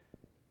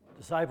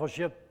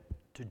Discipleship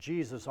to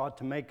Jesus ought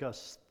to make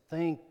us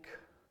think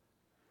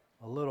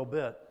a little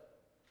bit.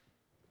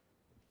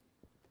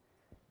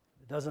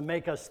 It doesn't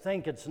make us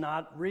think it's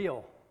not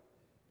real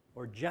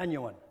or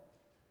genuine.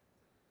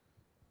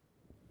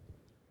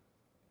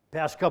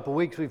 Past couple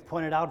weeks we've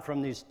pointed out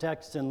from these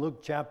texts in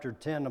Luke chapter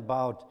 10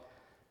 about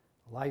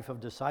life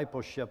of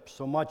discipleship.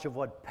 So much of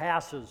what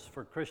passes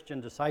for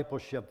Christian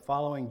discipleship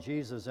following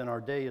Jesus in our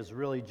day is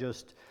really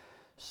just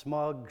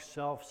smug,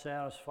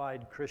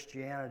 self-satisfied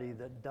Christianity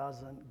that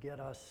doesn't get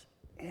us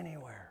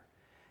anywhere.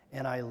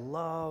 And I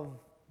love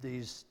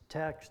these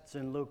texts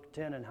in Luke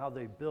 10 and how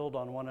they build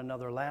on one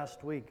another.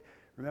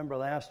 Remember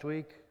last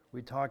week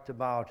we talked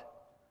about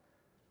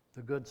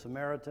the Good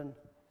Samaritan?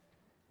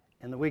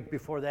 And the week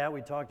before that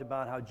we talked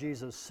about how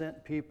Jesus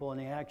sent people and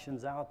the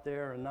actions out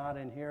there and not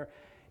in here.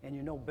 And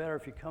you know better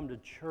if you come to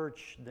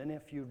church than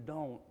if you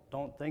don't.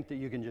 Don't think that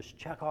you can just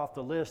check off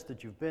the list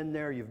that you've been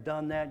there, you've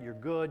done that, you're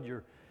good,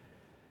 you're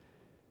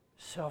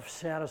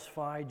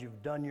self-satisfied,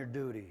 you've done your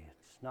duty.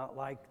 It's not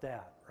like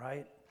that,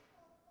 right?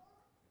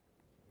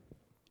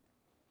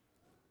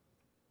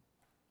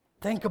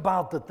 Think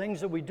about the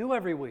things that we do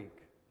every week.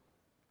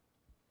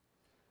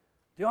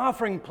 The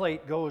offering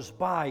plate goes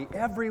by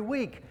every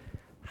week.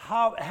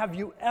 Have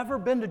you ever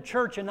been to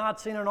church and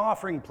not seen an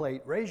offering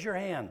plate? Raise your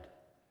hand.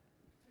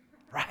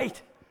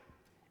 Right?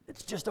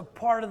 It's just a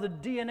part of the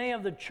DNA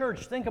of the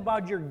church. Think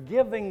about your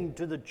giving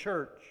to the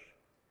church.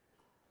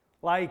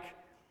 Like,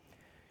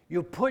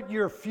 you put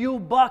your few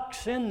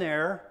bucks in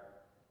there,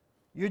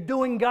 you're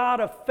doing God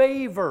a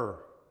favor,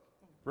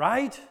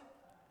 right?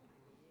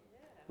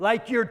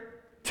 Like you're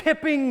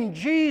tipping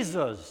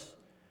Jesus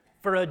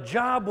for a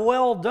job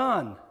well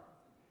done.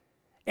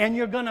 And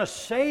you're going to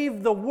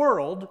save the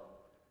world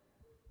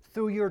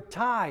through your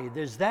tithe.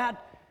 Is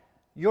that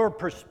your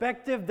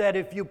perspective, that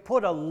if you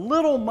put a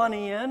little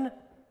money in,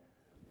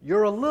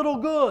 you're a little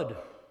good?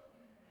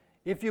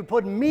 If you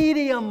put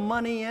medium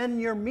money in,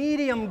 you're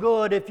medium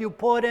good. If you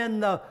put in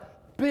the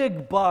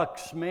big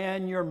bucks,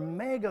 man, you're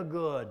mega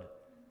good.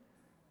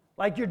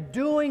 Like you're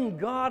doing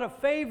God a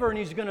favor and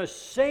He's going to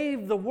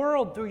save the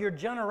world through your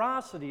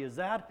generosity. Is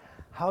that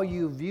how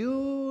you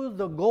view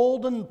the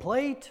golden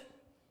plate?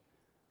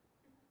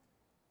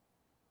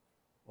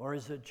 Or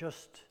is it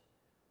just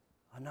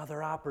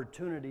another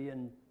opportunity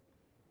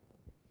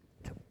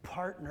to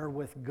partner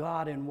with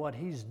God in what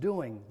He's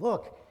doing?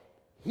 Look,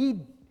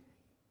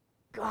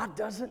 God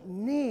doesn't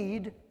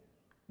need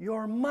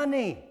your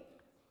money.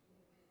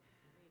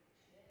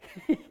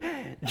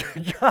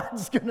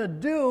 God's going to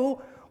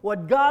do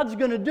what God's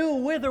going to do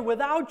with or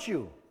without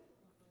you.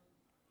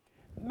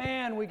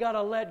 Man, we got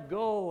to let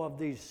go of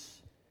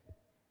these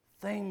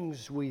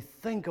things we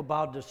think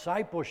about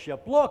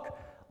discipleship. Look,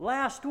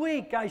 last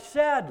week I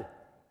said,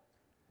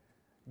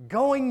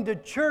 going to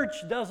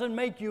church doesn't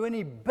make you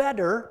any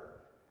better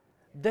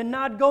than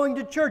not going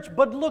to church.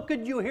 But look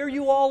at you, here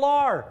you all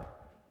are.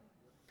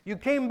 You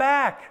came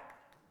back.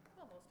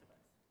 Well, most of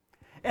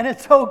us. And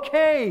it's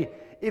okay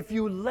if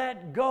you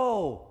let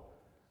go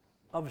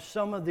of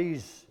some of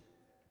these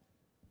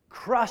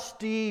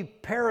crusty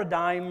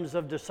paradigms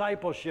of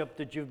discipleship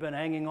that you've been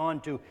hanging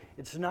on to.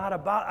 It's not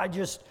about,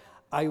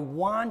 I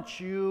want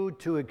you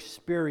to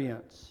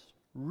experience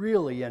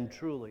really and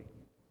truly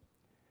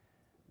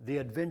the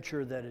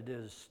adventure that it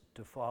is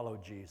to follow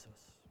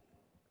Jesus.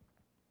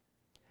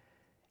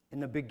 In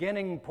the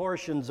beginning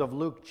portions of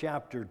Luke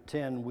chapter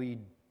 10, we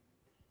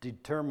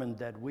determined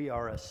that we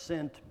are a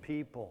sent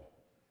people.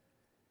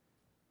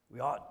 We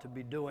ought to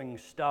be doing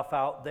stuff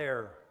out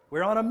there.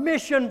 We're on a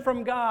mission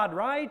from God,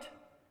 right?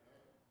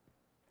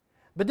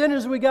 But then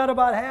as we got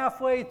about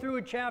halfway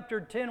through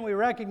chapter 10, we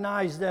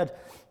recognized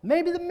that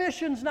maybe the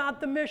mission's not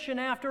the mission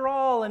after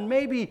all, and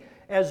maybe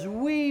as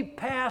we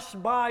pass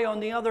by on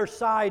the other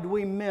side,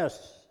 we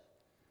miss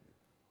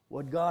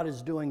what God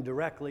is doing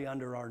directly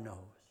under our nose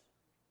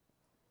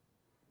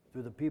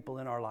through the people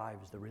in our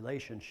lives, the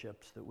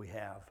relationships that we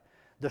have,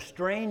 the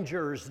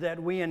strangers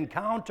that we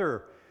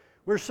encounter.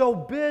 We're so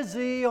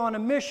busy on a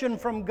mission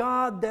from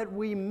God that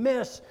we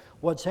miss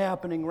what's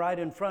happening right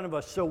in front of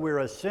us. So we're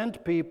a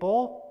sent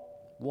people,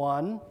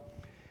 1.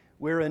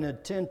 We're an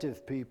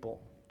attentive people,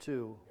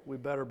 2. We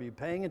better be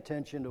paying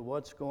attention to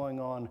what's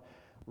going on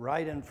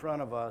right in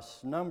front of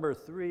us. Number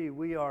 3,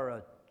 we are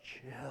a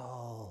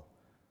chill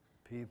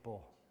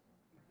people.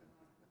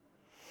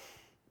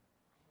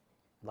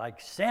 Like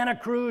Santa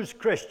Cruz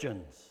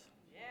Christians.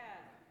 Yeah.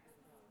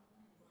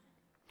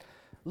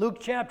 Luke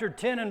chapter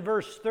 10 and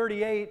verse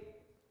 38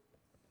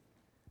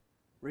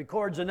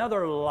 records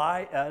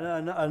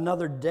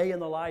another day in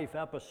the life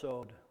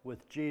episode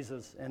with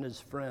Jesus and His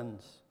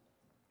friends.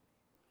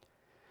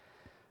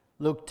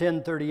 Luke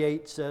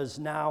 10:38 says,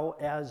 "Now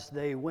as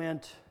they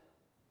went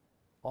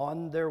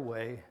on their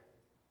way,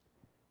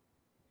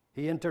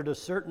 He entered a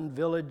certain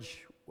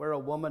village where a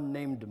woman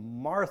named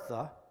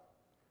Martha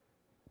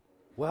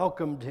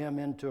welcomed Him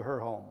into her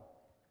home.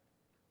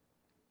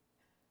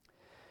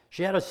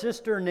 She had a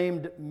sister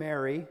named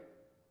Mary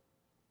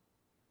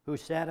who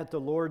sat at the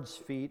Lord's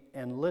feet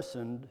and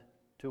listened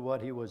to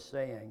what He was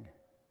saying.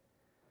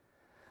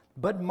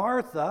 But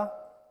Martha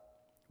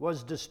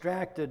was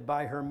distracted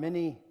by her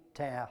many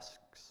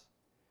tasks,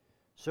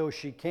 so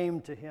she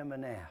came to him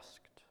and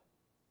asked,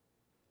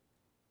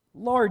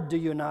 "Lord, do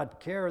you not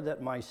care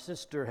that my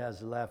sister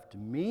has left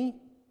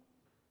me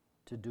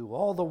to do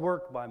all the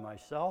work by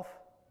myself?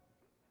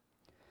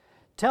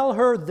 Tell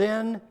her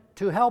then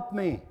to help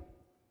me."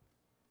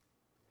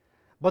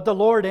 But the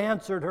Lord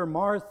answered her,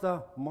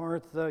 "Martha,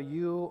 Martha,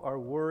 you are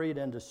worried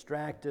and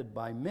distracted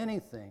by many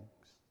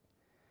things.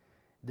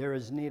 There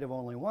is need of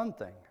only one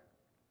thing.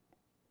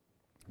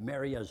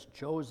 Mary has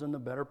chosen the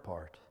better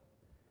part,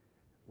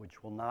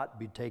 which will not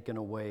be taken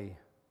away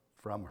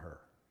from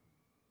her."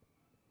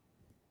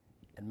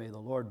 And may the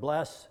Lord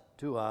bless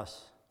to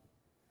us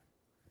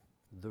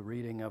the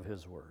reading of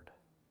his word.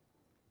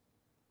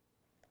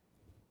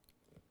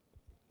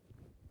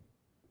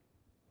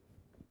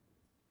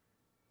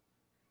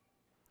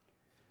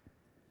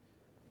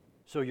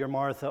 So you're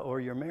Martha or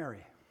you're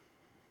Mary?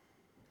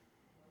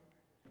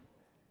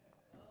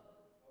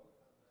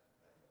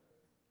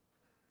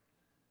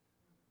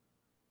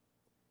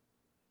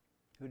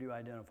 Who do you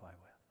identify with?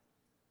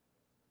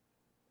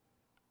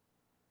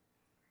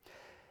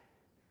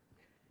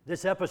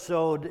 This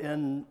episode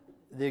in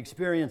the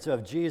experience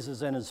of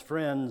Jesus and his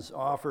friends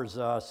offers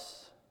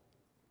us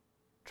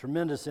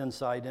tremendous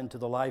insight into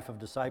the life of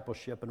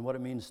discipleship and what it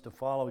means to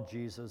follow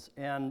Jesus,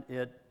 and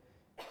it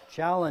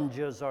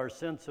challenges our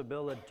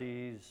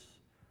sensibilities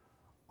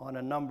on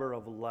a number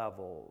of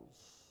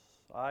levels.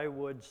 I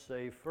would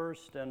say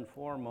first and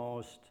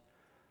foremost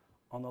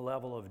on the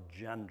level of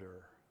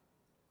gender.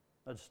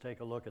 Let's take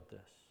a look at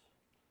this.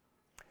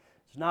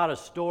 It's not a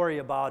story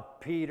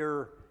about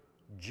Peter,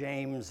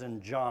 James,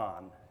 and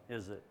John,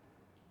 is it?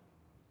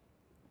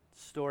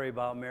 It's a story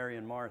about Mary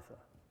and Martha.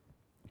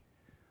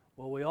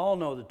 Well, we all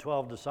know the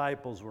 12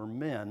 disciples were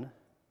men,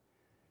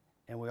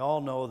 and we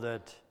all know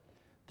that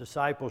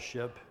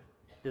discipleship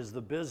is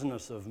the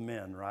business of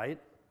men,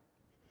 right?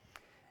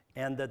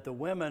 And that the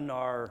women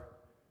are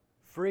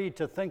free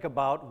to think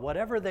about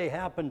whatever they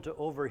happen to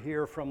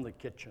overhear from the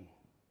kitchen.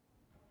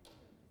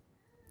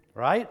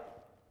 Right?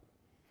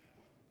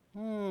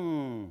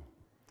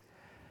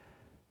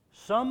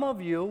 Some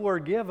of you were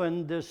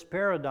given this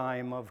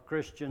paradigm of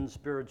Christian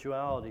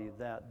spirituality,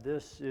 that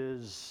this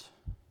is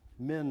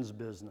men's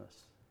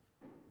business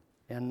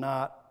and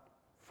not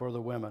for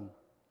the women.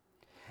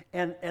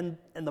 And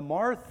the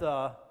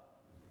Martha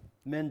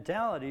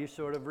mentality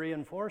sort of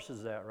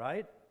reinforces that,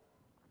 right?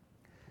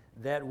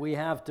 That we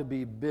have to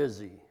be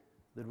busy,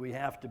 that we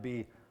have to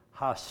be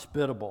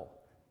hospitable,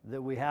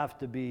 that we have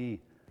to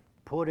be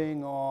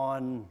putting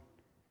on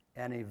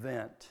an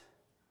event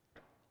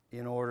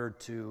in order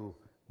to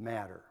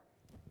matter.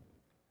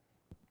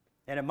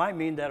 And it might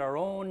mean that our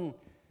own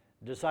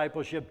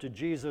discipleship to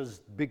Jesus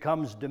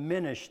becomes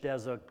diminished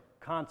as a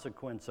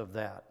consequence of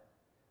that.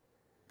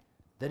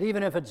 That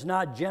even if it's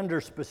not gender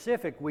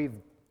specific,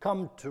 we've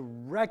come to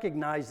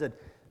recognize that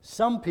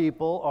some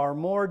people are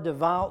more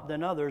devout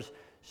than others.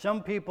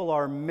 Some people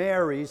are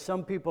Marys,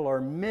 some people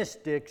are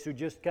mystics who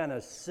just kind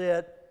of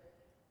sit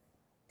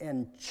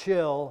and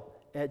chill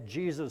at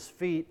Jesus'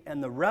 feet,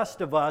 and the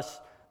rest of us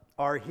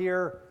are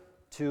here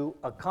to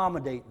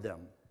accommodate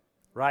them,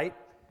 right?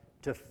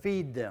 To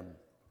feed them,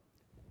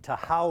 to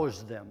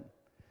house them,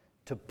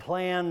 to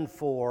plan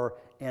for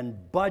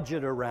and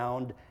budget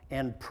around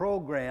and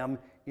program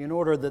in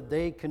order that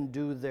they can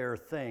do their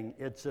thing.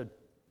 It's a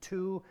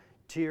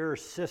two-tier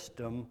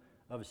system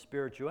of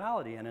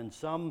spirituality, and in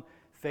some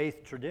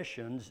faith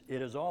traditions,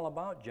 it is all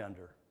about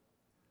gender.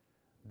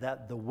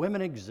 That the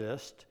women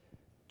exist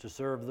to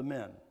serve the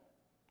men,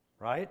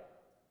 right?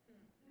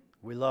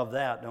 We love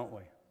that, don't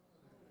we?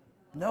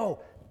 No,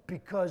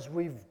 because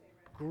we've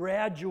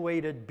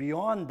graduated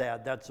beyond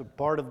that. That's a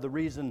part of the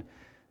reason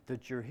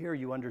that you're here.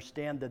 You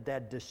understand that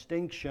that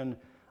distinction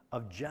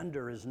of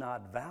gender is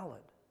not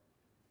valid.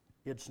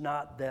 It's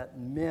not that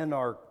men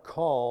are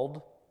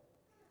called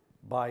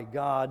by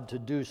God to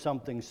do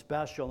something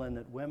special and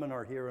that women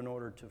are here in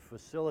order to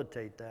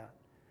facilitate that.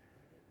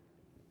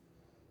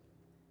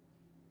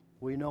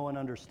 We know and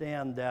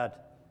understand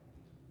that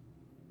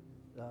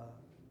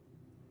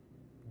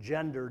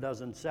gender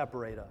doesn't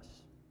separate us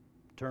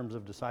in terms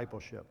of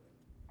discipleship.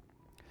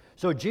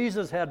 So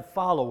Jesus had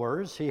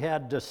followers, he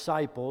had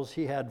disciples,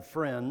 he had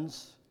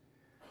friends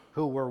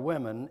who were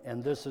women,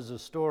 and this is a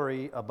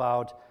story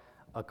about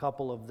a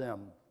couple of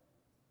them.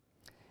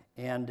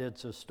 And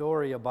it's a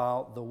story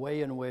about the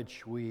way in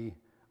which we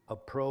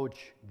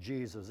approach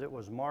Jesus. It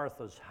was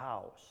Martha's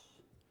house.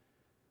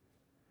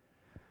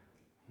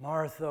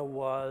 Martha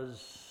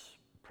was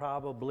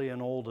probably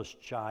an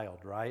oldest child,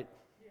 right?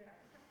 Yeah.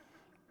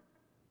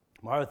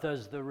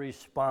 Martha's the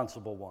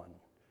responsible one.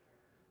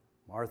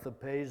 Martha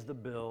pays the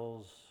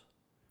bills.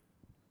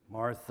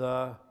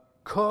 Martha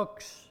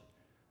cooks.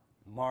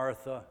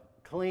 Martha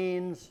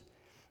cleans.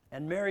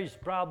 And Mary's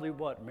probably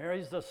what?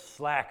 Mary's the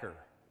slacker,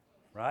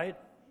 right?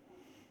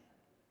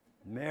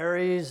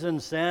 Mary's in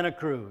Santa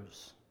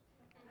Cruz,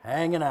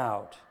 hanging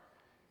out.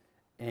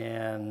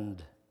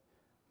 And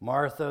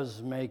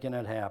Martha's making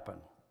it happen.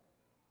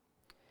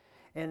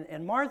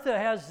 And Martha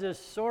has this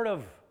sort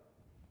of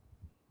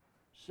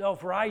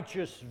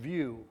self-righteous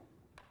view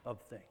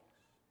of things.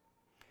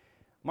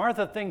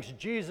 Martha thinks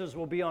Jesus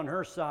will be on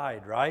her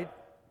side, right?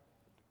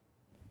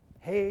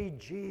 Hey,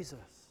 Jesus,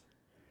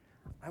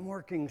 I'm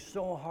working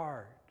so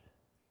hard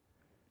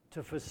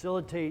to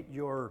facilitate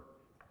your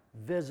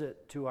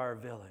visit to our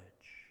village.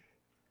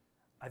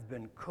 I've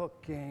been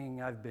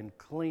cooking, I've been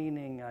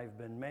cleaning, I've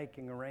been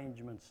making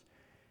arrangements.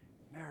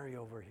 Mary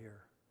over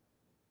here,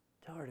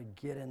 tell her to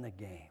get in the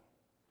game.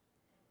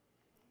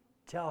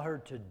 Tell her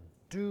to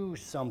do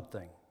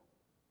something.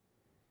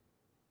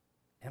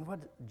 And what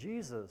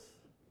Jesus,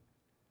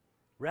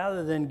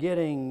 rather than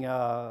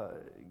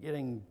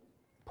getting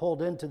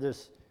pulled into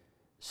this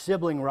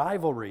sibling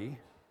rivalry,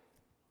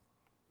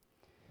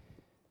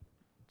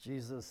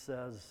 Jesus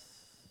says,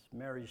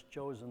 Mary's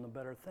chosen the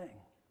better thing.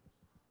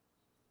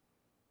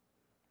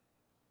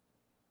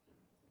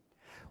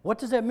 What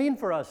does that mean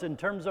for us in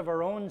terms of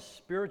our own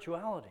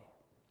spirituality?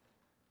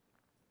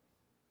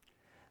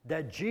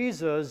 That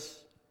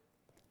Jesus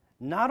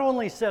not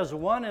only says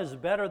one is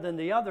better than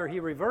the other, he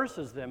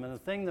reverses them, and the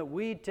thing that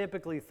we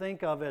typically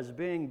think of as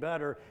being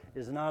better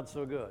is not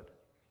so good.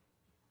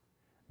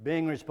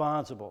 Being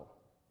responsible,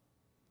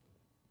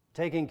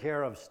 taking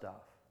care of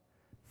stuff,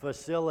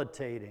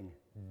 facilitating,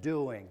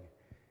 doing.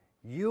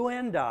 You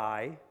and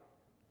I,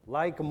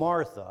 like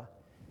Martha,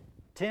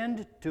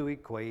 tend to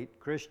equate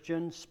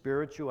Christian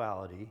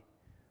spirituality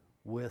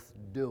with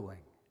doing.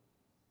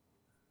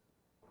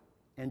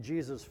 And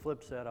Jesus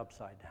flips that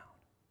upside down.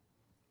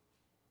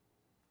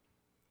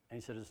 And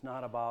he said, it's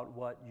not about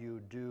what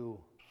you do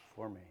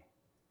for me.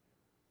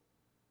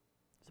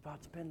 It's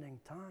about spending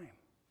time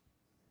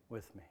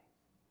with me.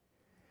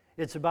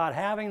 It's about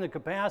having the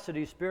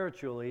capacity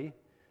spiritually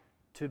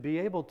to be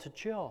able to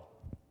chill,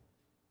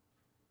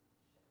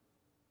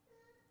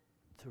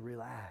 to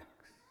relax,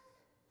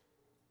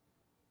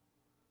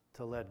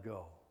 to let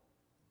go.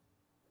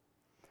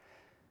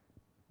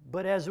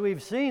 But as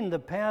we've seen the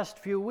past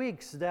few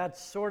weeks,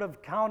 that's sort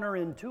of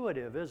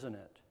counterintuitive, isn't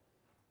it?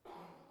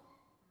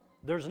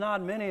 There's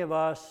not many of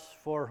us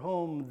for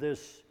whom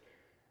this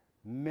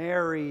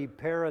Mary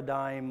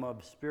paradigm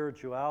of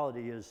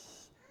spirituality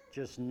is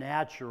just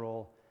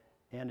natural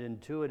and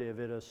intuitive.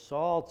 It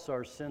assaults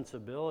our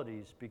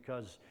sensibilities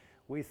because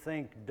we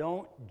think,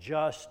 don't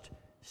just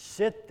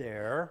sit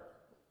there,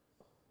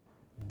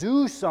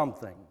 do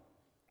something.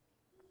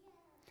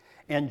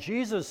 And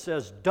Jesus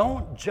says,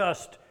 don't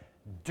just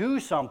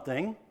do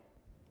something,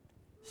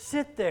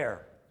 sit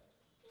there.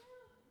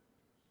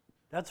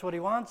 That's what he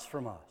wants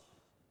from us.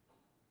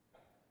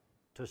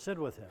 To sit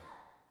with him,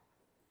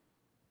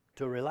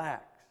 to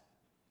relax,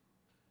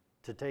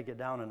 to take it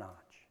down a notch.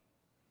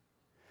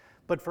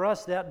 But for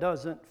us, that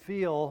doesn't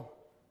feel,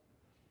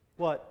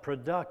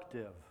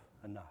 productive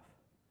enough.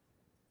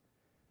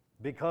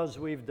 Because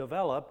we've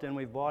developed and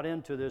we've bought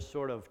into this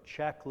sort of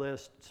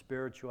checklist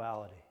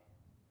spirituality.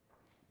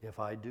 If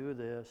I do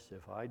this,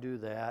 if I do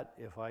that,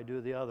 if I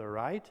do the other,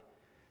 right?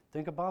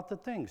 Think about the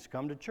things.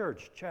 Come to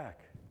church,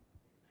 check.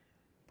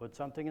 Put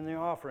something in the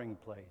offering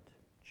plate,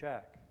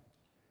 check.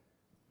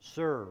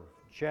 Serve,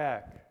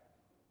 check.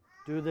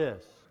 Do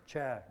this,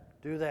 check.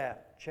 Do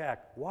that,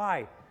 check.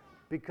 Why?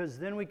 Because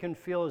then we can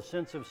feel a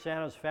sense of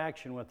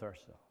satisfaction with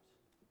ourselves.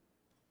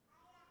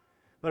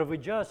 But if we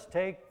just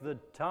take the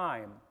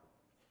time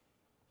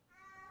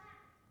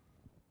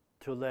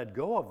to let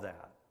go of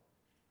that,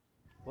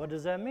 what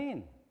does that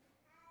mean?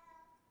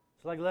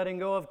 It's like letting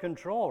go of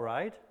control,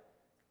 right?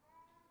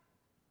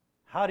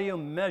 How do you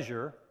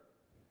measure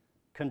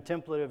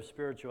contemplative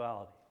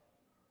spirituality?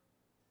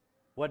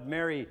 What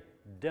Mary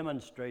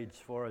demonstrates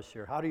for us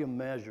here. How do you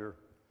measure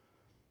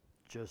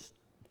just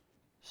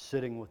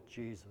sitting with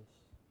Jesus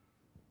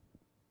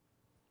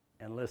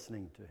and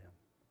listening to him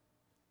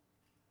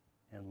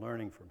and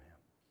learning from him?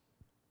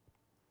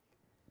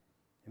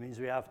 It means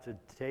we have to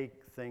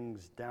take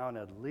things down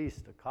at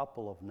least a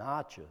couple of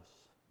notches,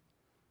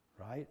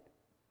 right? In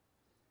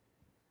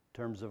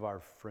terms of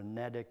our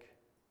frenetic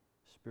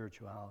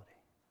spirituality.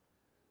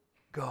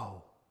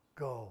 Go,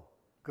 go,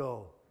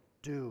 go,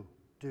 do.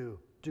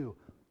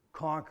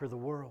 Conquer the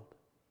world.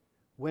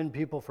 Win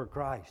people for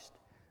Christ.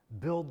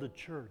 Build the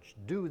church.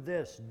 Do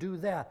this, do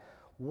that.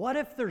 What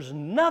if there's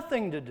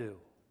nothing to do?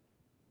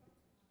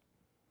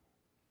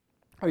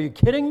 Are you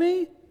kidding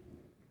me?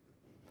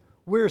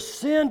 We're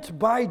sent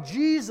by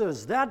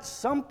Jesus. That's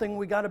something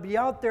we got to be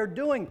out there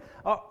doing.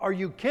 Are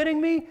you kidding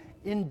me?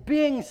 In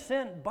being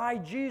sent by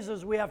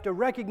Jesus, we have to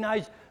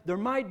recognize there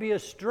might be a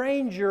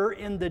stranger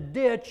in the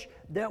ditch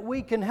that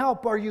we can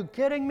help. Are you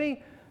kidding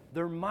me?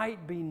 There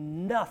might be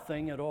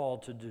nothing at all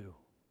to do.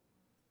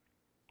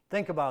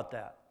 Think about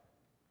that.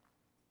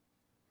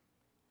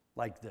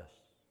 Like this.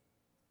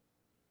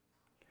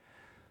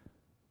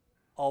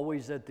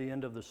 Always at the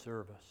end of the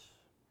service.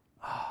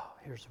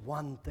 Here's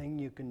one thing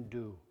you can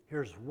do.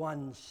 Here's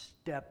one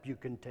step you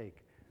can take.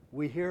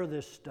 We hear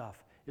this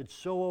stuff. It's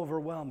so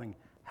overwhelming.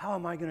 How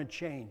am I going to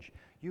change?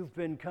 You've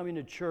been coming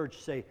to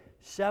church, say,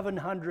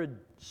 700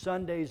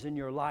 Sundays in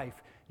your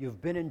life. You've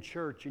been in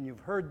church and you've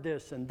heard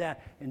this and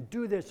that, and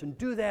do this and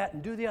do that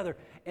and do the other.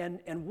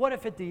 And what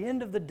if at the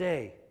end of the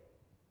day,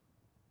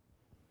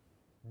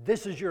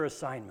 this is your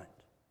assignment?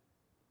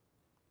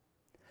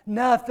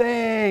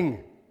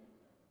 Nothing.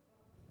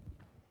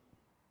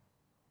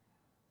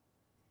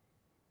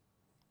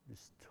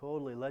 Just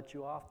totally let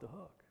you off the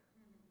hook.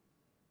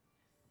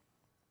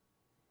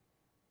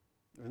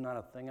 There's not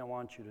a thing I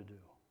want you to do.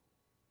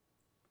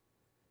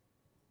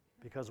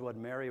 Because what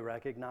Mary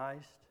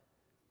recognized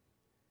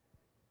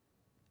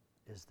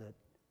is that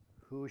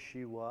who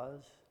she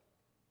was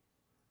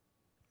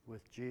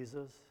with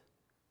Jesus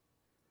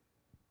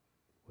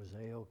was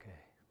A-okay.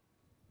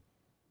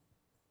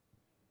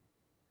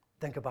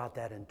 Think about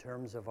that in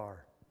terms of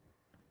our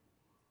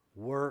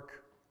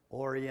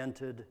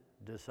work-oriented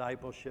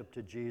discipleship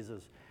to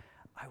Jesus.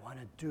 I want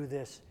to do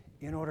this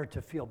in order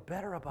to feel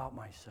better about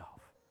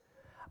myself.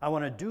 I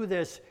want to do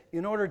this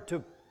in order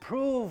to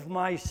prove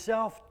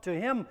myself to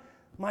Him.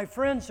 My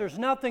friends, there's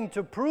nothing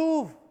to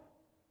prove.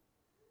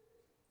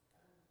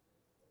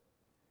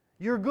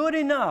 You're good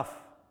enough,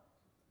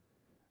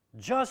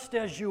 just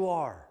as you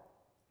are.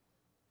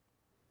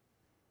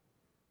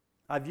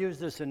 I've used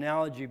this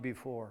analogy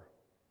before.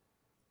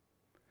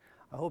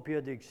 I hope you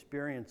had the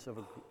experience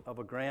of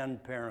a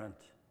grandparent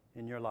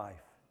in your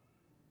life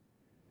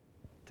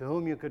to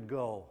whom you could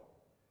go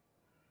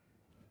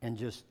and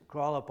just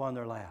crawl up on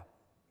their lap.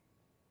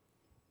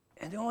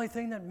 And the only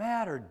thing that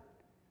mattered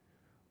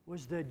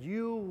was that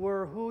you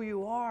were who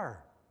you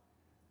are.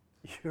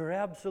 You're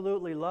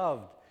absolutely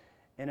loved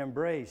and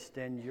embraced,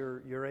 and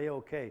you're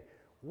A-okay.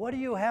 What do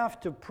you have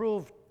to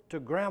prove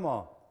to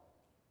Grandma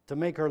to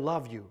make her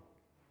love you?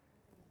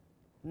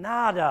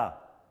 Nada,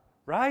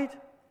 right?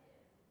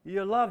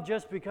 You're loved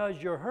just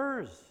because you're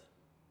hers.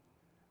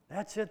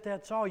 That's it,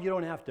 that's all. You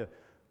don't have to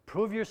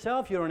prove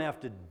yourself. You don't have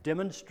to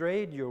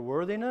demonstrate your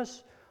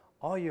worthiness.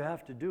 All you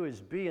have to do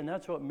is be, and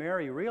that's what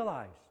Mary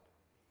realized.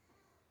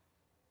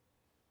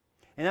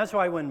 And that's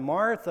why when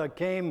Martha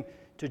came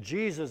to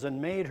Jesus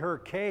and made her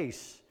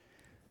case,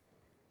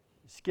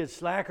 get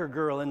slacker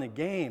girl in the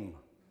game,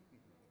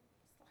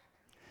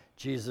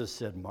 Jesus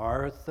said,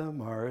 Martha,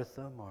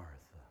 Martha, Martha.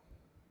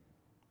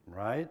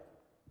 Right?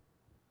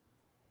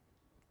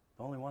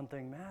 Only one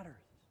thing matters.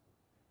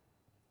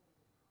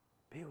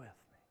 Be with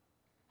me.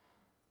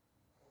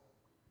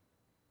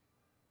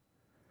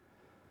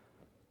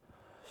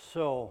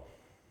 So,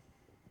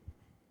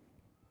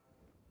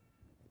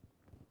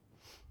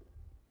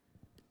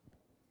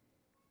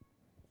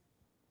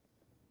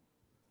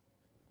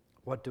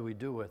 what do we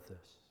do with this?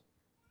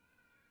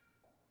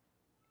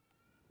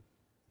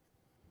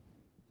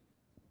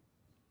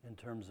 In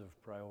terms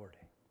of priority.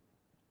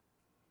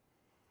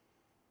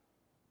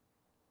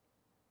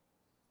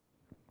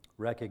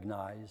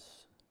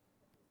 Recognize,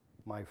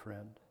 my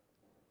friend,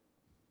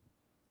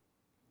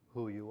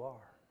 who you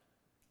are.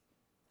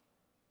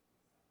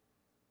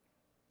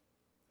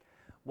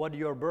 What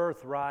your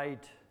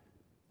birthright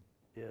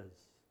is.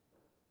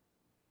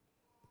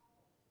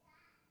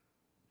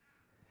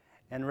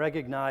 And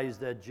recognize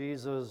that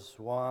Jesus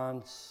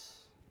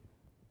wants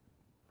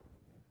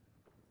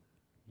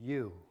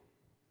you.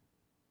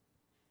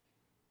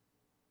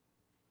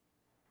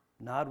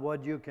 Not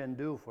what you can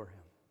do for Him.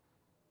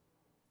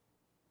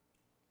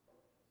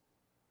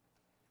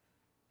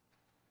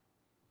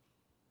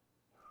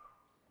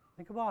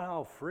 Think about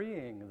how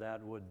freeing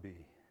that would be in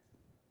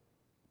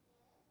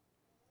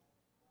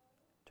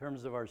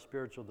terms of our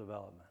spiritual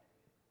development.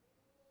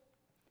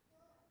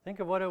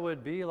 Think of what it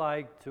would be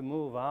like to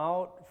move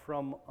out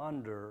from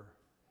under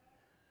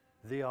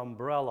the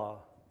umbrella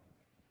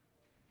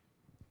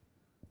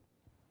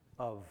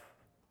of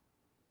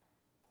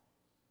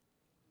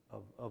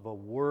a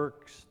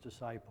works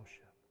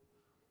discipleship.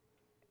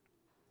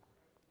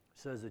 It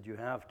says that you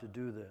have to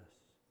do this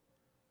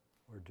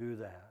or do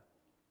that.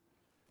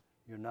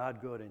 You're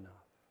not good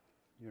enough.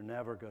 You're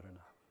never good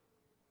enough.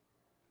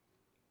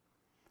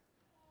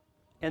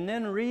 And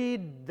then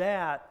read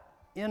that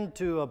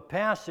into a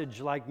passage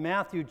like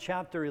Matthew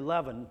chapter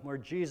 11, where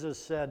Jesus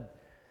said,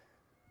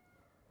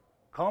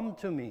 "Come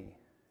to me,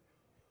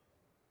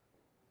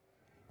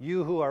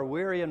 you who are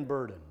weary and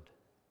burdened,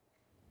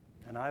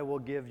 and I will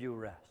give you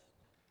rest."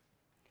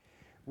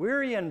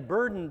 Weary and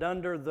burdened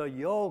under the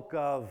yoke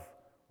of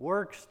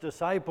works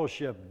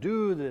discipleship.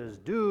 Do this,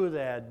 do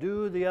that,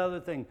 do the other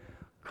thing.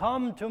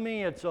 Come to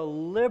me. It's a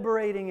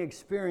liberating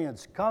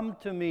experience. Come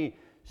to me.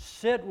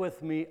 Sit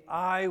with me.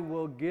 I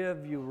will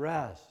give you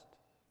rest.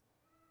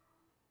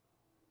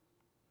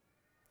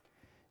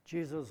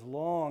 Jesus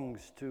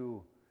longs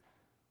to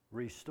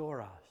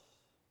restore us,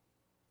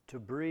 to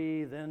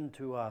breathe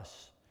into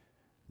us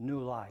new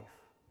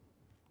life.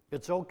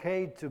 It's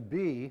okay to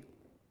be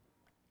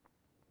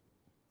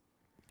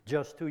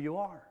just who you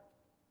are.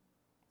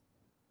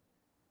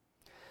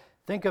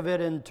 Think of it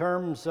in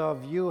terms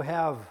of you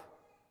have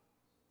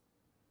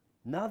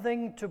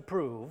nothing to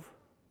prove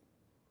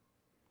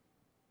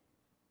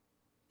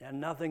and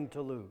nothing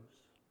to lose.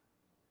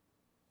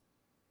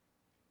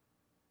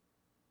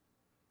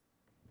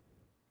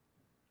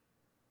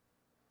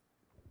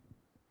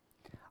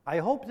 I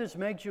hope this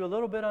makes you a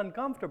little bit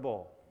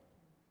uncomfortable.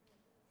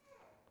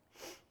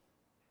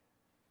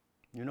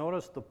 You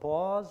notice the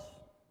pause?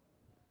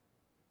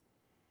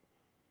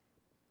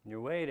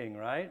 You're waiting,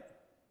 right?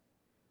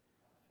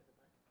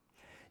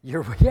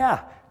 You're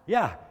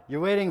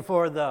waiting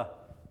for the,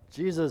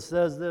 Jesus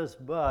says this,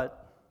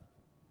 but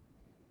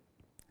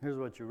here's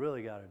what you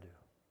really got to do.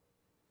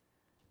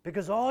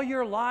 Because all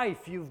your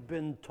life you've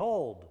been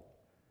told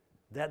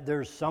that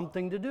there's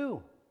something to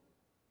do.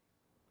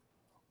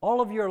 All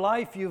of your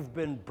life you've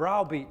been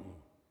browbeaten.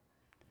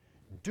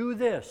 Do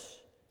this,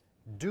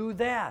 do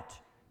that,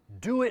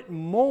 do it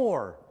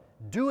more,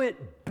 do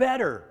it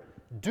better,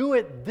 do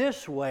it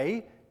this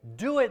way,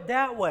 do it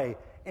that way.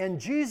 And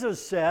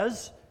Jesus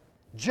says,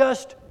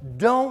 just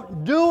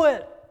don't do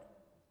it.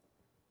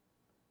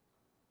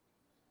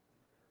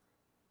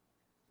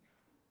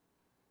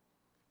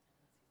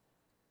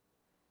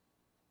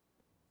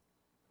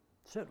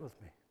 Sit with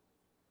me.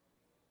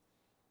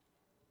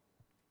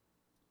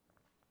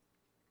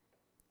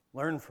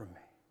 Learn from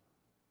me.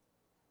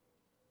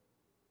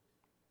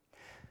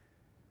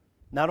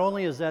 Not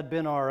only has that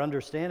been our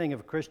understanding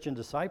of Christian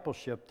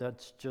discipleship,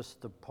 that's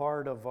just a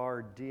part of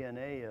our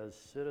DNA as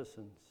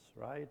citizens,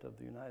 right, of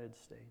the United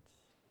States.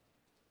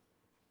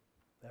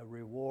 That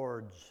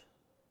rewards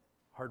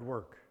hard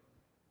work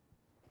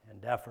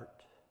and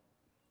effort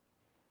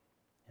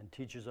and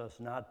teaches us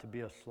not to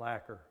be a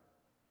slacker,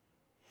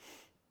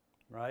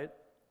 right?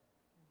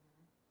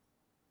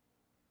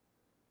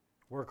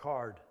 Work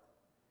hard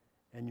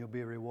and you'll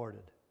be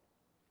rewarded.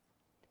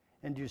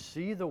 And do you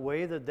see the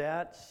way that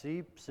that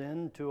seeps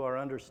into our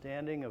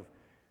understanding of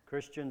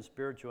Christian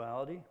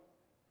spirituality?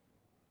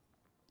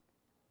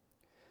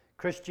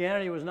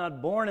 Christianity was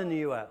not born in the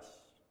U.S.,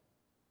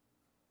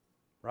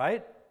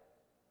 right?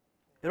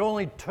 It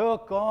only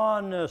took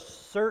on a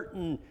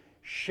certain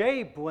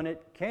shape when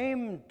it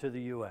came to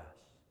the U.S.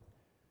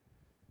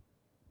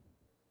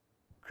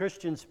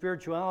 Christian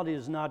spirituality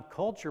is not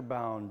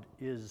culture-bound.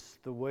 Is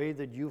the way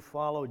that you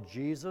follow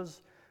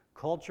Jesus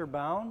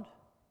culture-bound?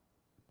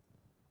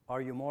 Are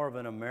you more of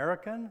an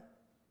American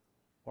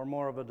or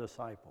more of a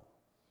disciple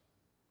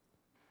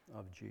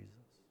of Jesus?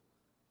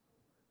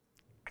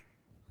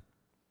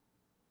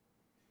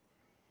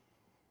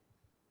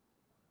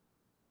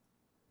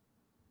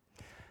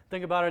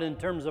 Think about it in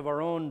terms of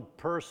our own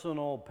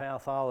personal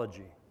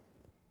pathology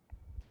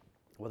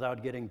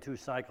without getting too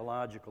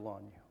psychological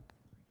on you.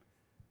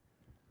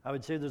 I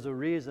would say there's a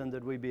reason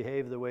that we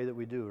behave the way that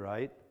we do,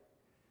 right?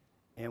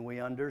 And we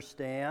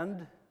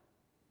understand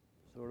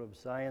sort of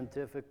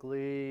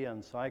scientifically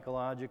and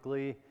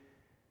psychologically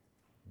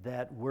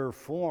that we're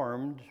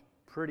formed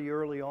pretty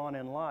early on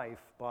in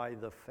life by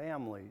the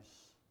families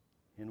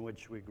in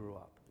which we grew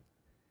up.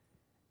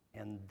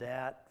 And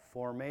that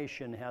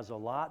formation has a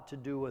lot to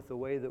do with the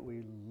way that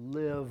we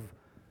live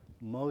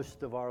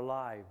most of our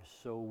lives.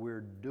 So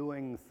we're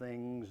doing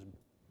things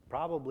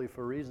probably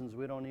for reasons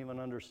we don't even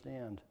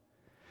understand.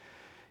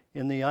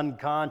 In the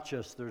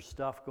unconscious, there's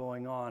stuff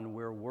going on.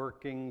 We're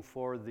working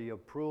for the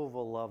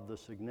approval of the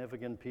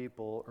significant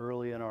people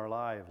early in our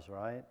lives,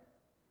 right?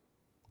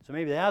 So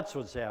maybe that's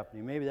what's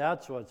happening. Maybe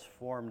that's what's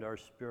formed our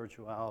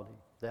spirituality,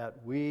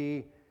 that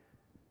we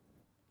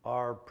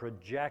are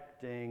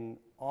projecting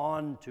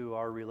onto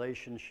our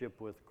relationship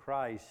with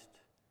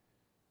Christ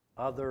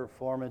other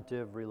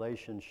formative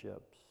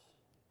relationships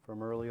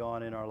from early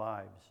on in our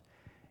lives.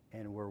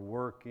 And we're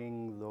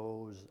working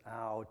those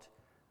out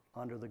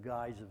under the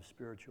guise of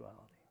spirituality.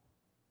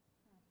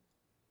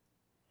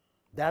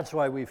 That's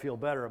why we feel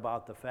better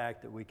about the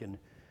fact that we can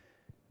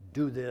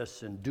do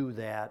this and do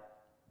that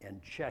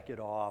and check it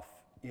off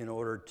in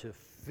order to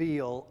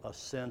feel a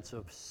sense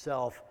of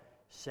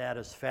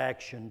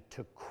self-satisfaction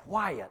to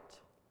quiet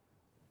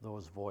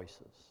those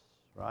voices,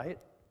 right?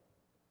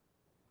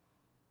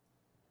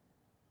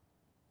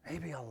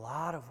 Maybe a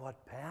lot of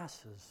what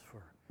passes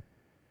for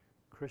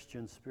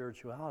Christian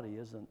spirituality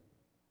isn't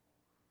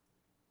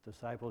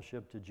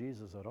discipleship to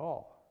Jesus at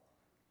all,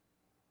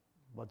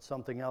 but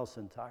something else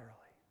entirely.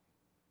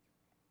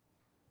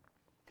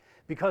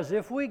 Because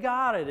if we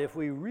got it, if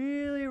we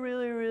really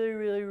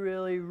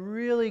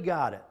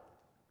got it,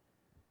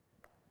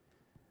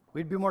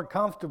 we'd be more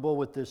comfortable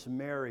with this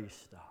Mary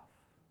stuff.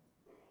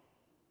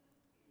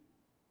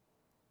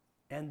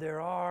 And there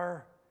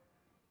are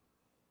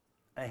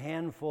a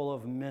handful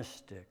of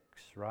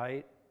mystics,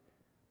 right?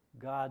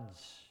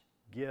 God's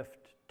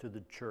gift to the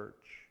church.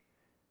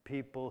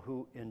 People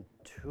who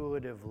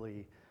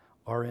intuitively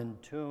are in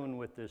tune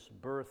with this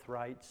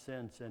birthright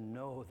sense and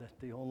know that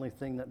the only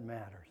thing that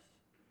matters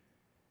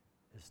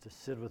is to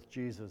sit with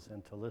Jesus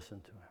and to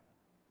listen to him.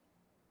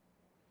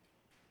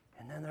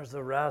 And then there's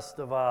the rest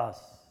of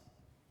us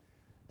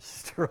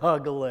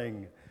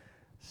struggling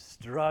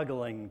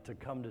to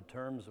come to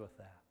terms with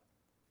that.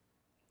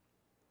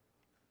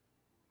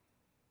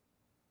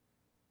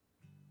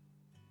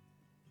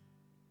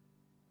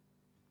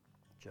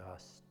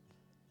 Just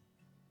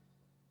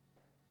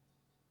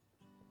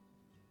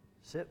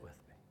sit with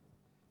me.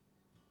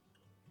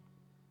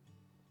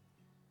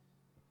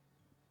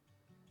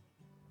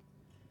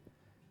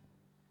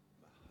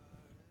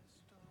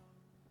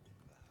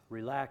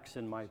 Relax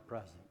in my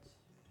presence.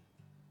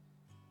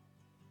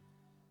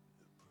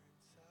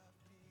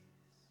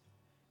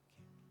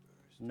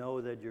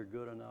 Know that you're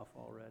good enough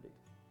already.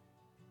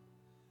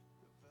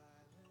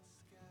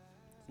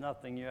 There's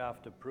nothing you have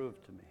to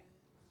prove to me.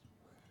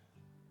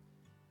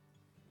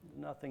 There's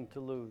nothing to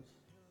lose.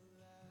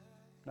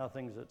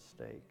 Nothing's at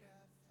stake.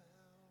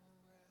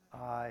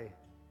 I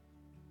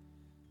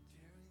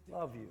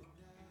love you.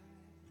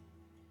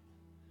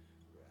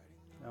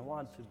 I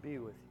want to be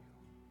with you.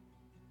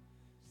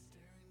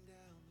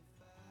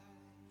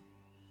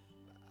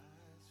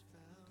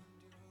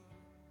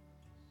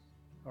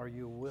 Are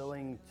you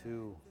willing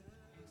to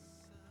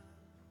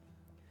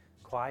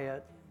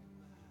quiet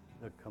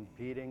the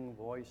competing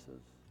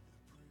voices?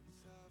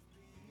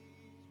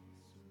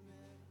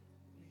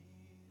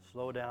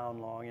 Slow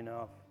down long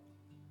enough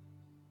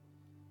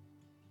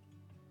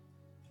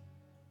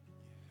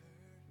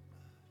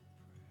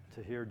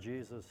to hear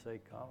Jesus say,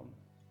 "Come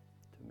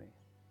to me."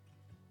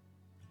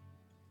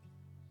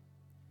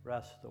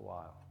 Rest a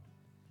while.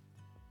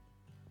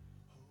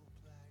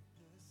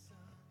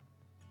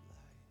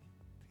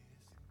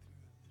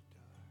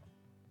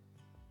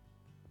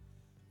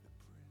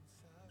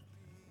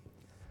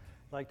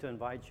 I'd like to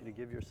invite you to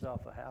give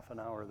yourself a half an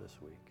hour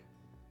this week,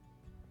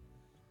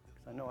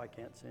 because I know I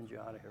can't send you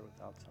out of here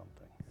without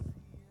something.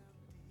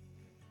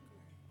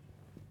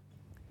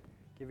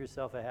 Give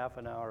yourself a half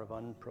an hour of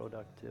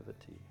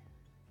unproductivity.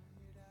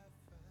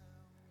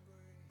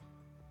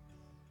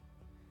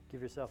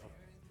 Give yourself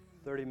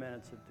 30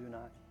 minutes that do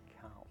not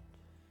count.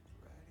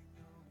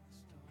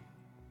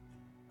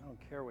 I don't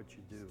care what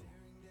you do,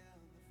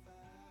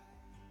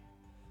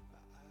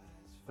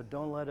 but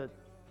don't let it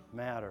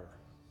matter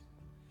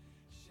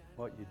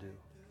what you do.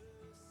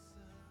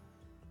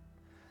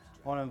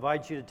 I want to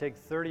invite you to take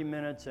 30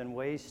 minutes and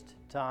waste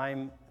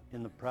time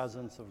in the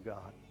presence of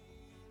God.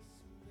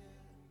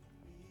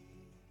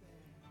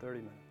 30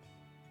 minutes.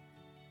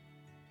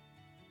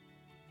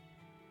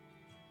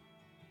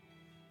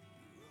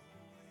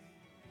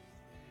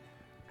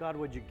 God,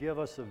 would you give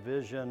us a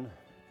vision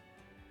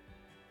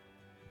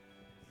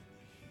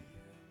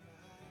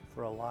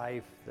for a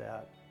life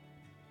that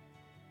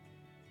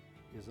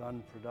is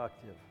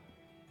unproductive?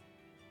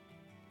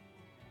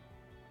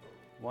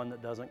 One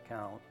that doesn't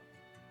count,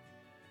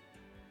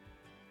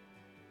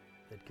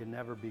 that can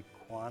never be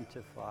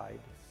quantified,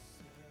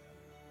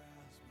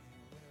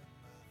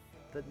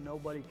 that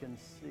nobody can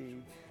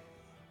see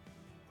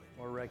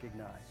or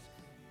recognize.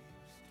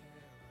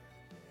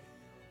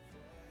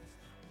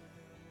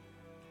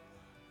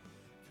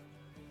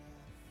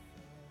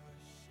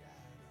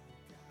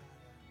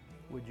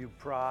 Would you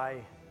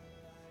pry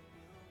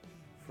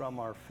from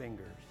our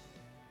fingers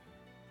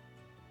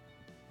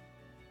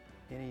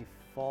any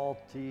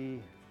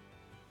faulty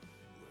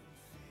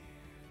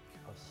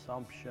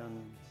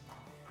assumptions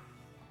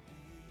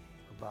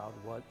about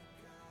what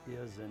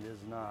is and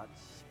is not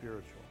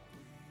spiritual?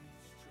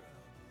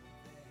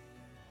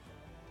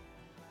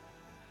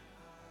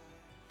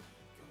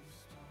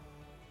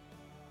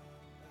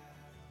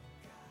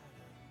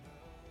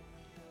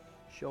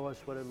 Show us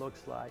what it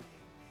looks like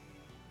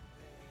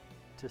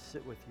to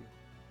sit with you.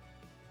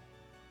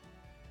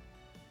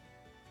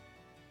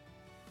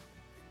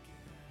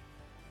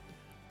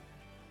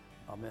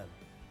 Amen.